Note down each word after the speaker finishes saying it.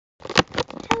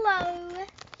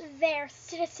there,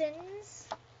 citizens.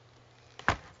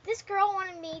 This girl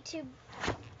wanted me to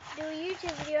do a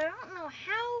YouTube video. I don't know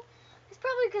how. It's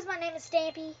probably because my name is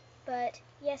Stampy, but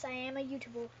yes, I am a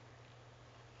YouTuber.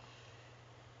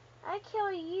 I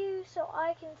kill you so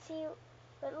I can see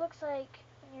what it looks like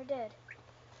when you're dead.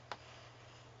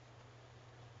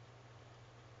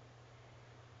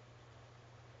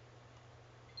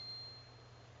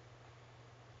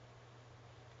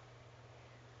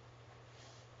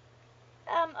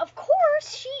 Of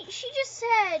course, she just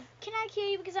said, "Can I kill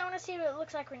you because I want to see what it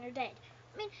looks like when you're dead?"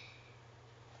 I mean,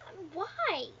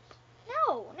 why? No,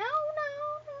 no, no, no,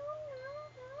 no,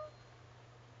 no.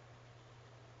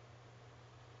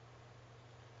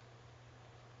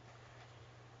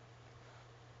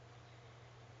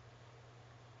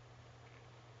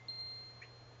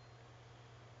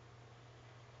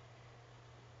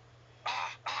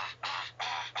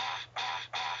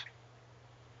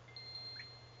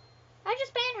 I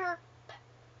just banned her.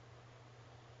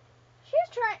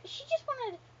 She just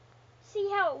wanted to see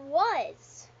how it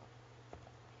was.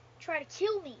 Try to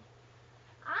kill me.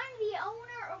 I'm the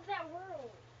owner of that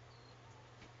world.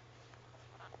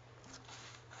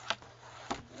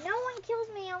 No one kills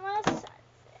me unless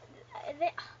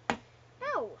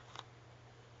no.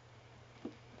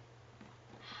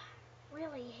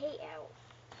 Really hate how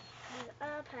these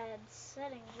iPad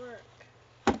settings work.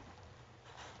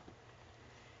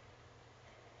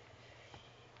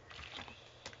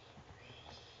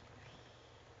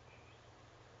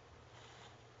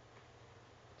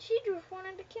 She just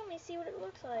wanted to kill me, see what it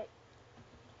looks like.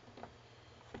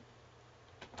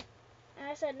 And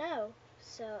I said no.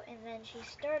 And then she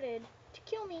started to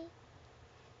kill me.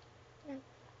 No.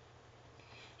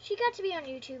 She got to be on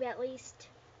YouTube at least,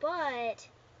 but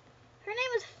her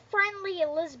name was Friendly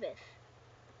Elizabeth.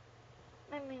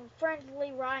 I mean,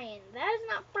 Friendly Ryan. That is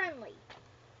not friendly.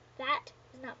 That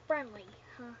is not friendly,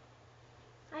 huh?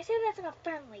 I said that's not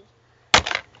friendly.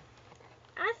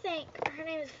 I think her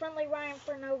name is Friendly Ryan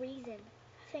for no reason.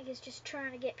 I think it's just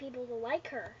trying to get people to like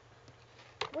her.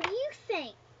 What do you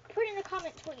think? Put in the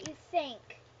comments what you think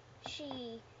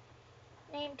she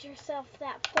named herself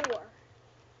that for.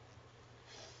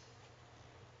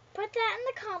 Put that in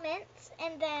the comments,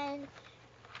 and then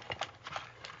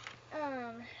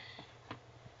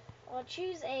I'll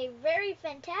choose a very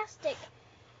fantastic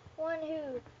one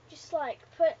who just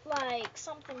put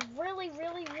something really,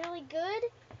 really, really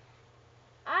good.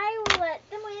 I will let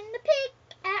them win the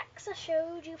pickaxe I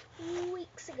showed you a few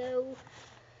weeks ago.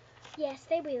 Yes,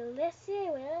 they will. Yes, they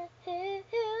will.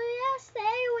 Yes,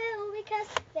 they will. Because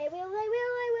they will, they will,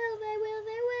 they will, they will,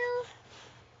 they will.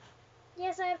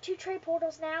 Yes, I have 2 trade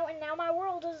portals now, and now my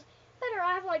world is better.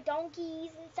 I have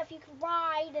donkeys and stuff you can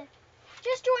ride.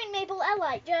 Just join Maple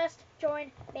Elite. Just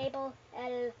join Maple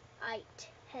Elite.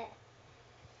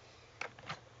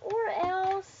 Or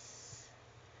else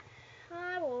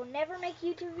I will never make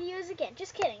YouTube videos again.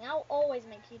 Just kidding. I'll always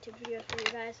make YouTube videos for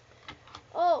you guys.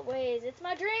 Always. It's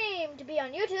my dream to be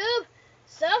on YouTube.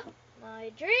 So, my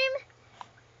dream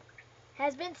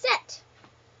has been set.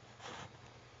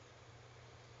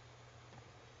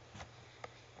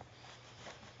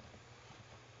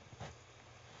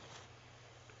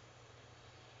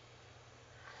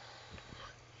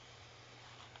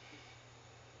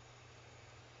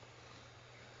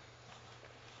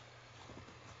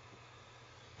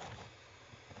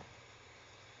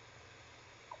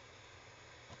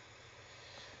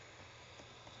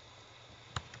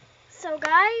 So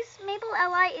guys, Maple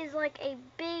Elite is a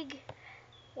big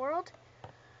world.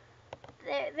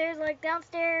 There's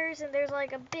downstairs, and there's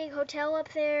a big hotel up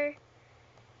there.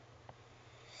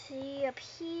 See up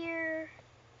here,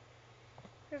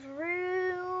 there's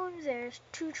rooms, there's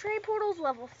 2 trade portals,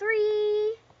 level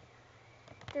 3.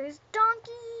 There's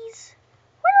donkeys.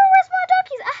 Where's my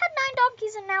donkeys? I had 9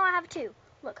 donkeys and now I have 2.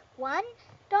 Look, 1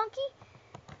 donkey,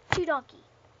 2 donkey.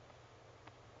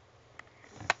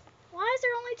 Why is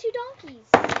there only 2 donkeys?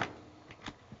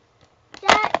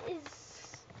 That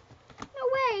is no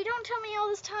way. Don't tell me all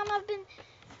this time I've been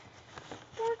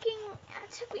working.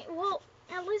 Well,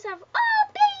 at least I've. Oh,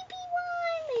 baby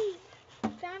one! They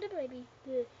found a baby.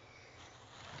 Good.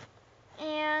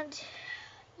 And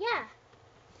yeah.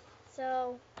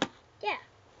 So yeah.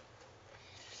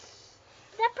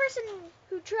 That person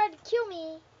who tried to kill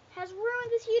me has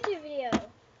ruined this YouTube video.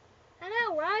 I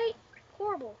know, right?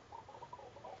 Horrible.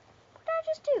 What did I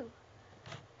just do?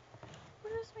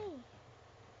 What does this mean?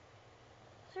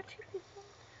 Is there 2 people?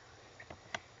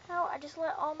 No, I just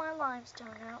let all my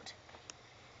limestone out.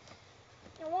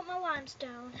 I want my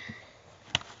limestone.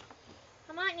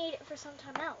 I might need it for some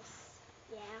time else.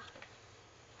 Yeah.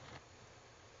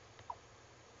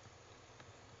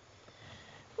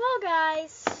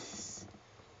 guys,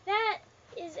 that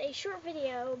is a short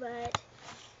video, but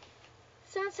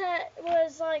Sunset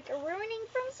was like ruining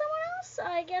from someone else.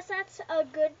 I guess that's a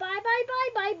goodbye, bye, bye,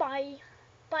 bye, bye,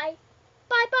 bye,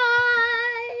 bye,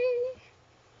 bye.